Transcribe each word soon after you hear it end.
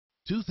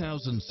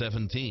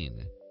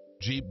2017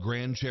 Jeep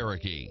Grand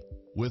Cherokee.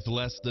 With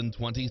less than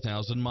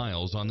 20,000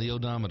 miles on the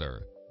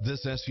odometer,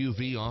 this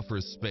SUV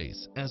offers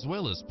space as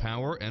well as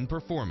power and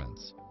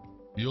performance.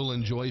 You'll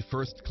enjoy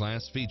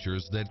first-class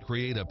features that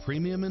create a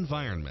premium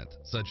environment,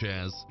 such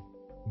as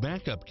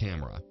backup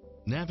camera,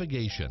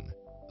 navigation,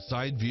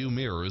 side view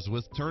mirrors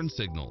with turn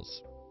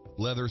signals,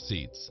 leather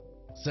seats,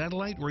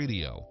 satellite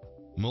radio,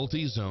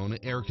 multi-zone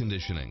air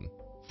conditioning,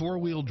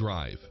 four-wheel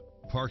drive,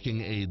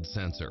 parking aid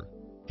sensor,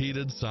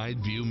 heated side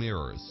view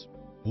mirrors,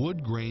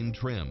 wood grain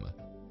trim,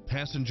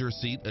 passenger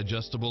seat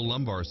adjustable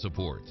lumbar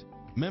support,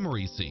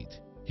 memory seat,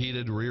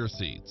 heated rear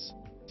seats,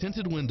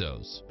 tinted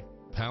windows,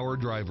 power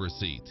driver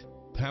seat,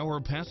 power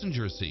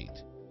passenger seat,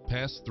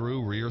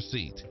 pass-through rear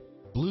seat,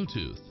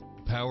 Bluetooth,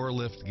 power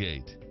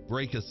liftgate,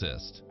 brake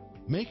assist.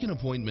 Make an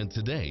appointment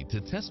today to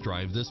test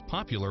drive this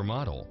popular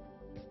model.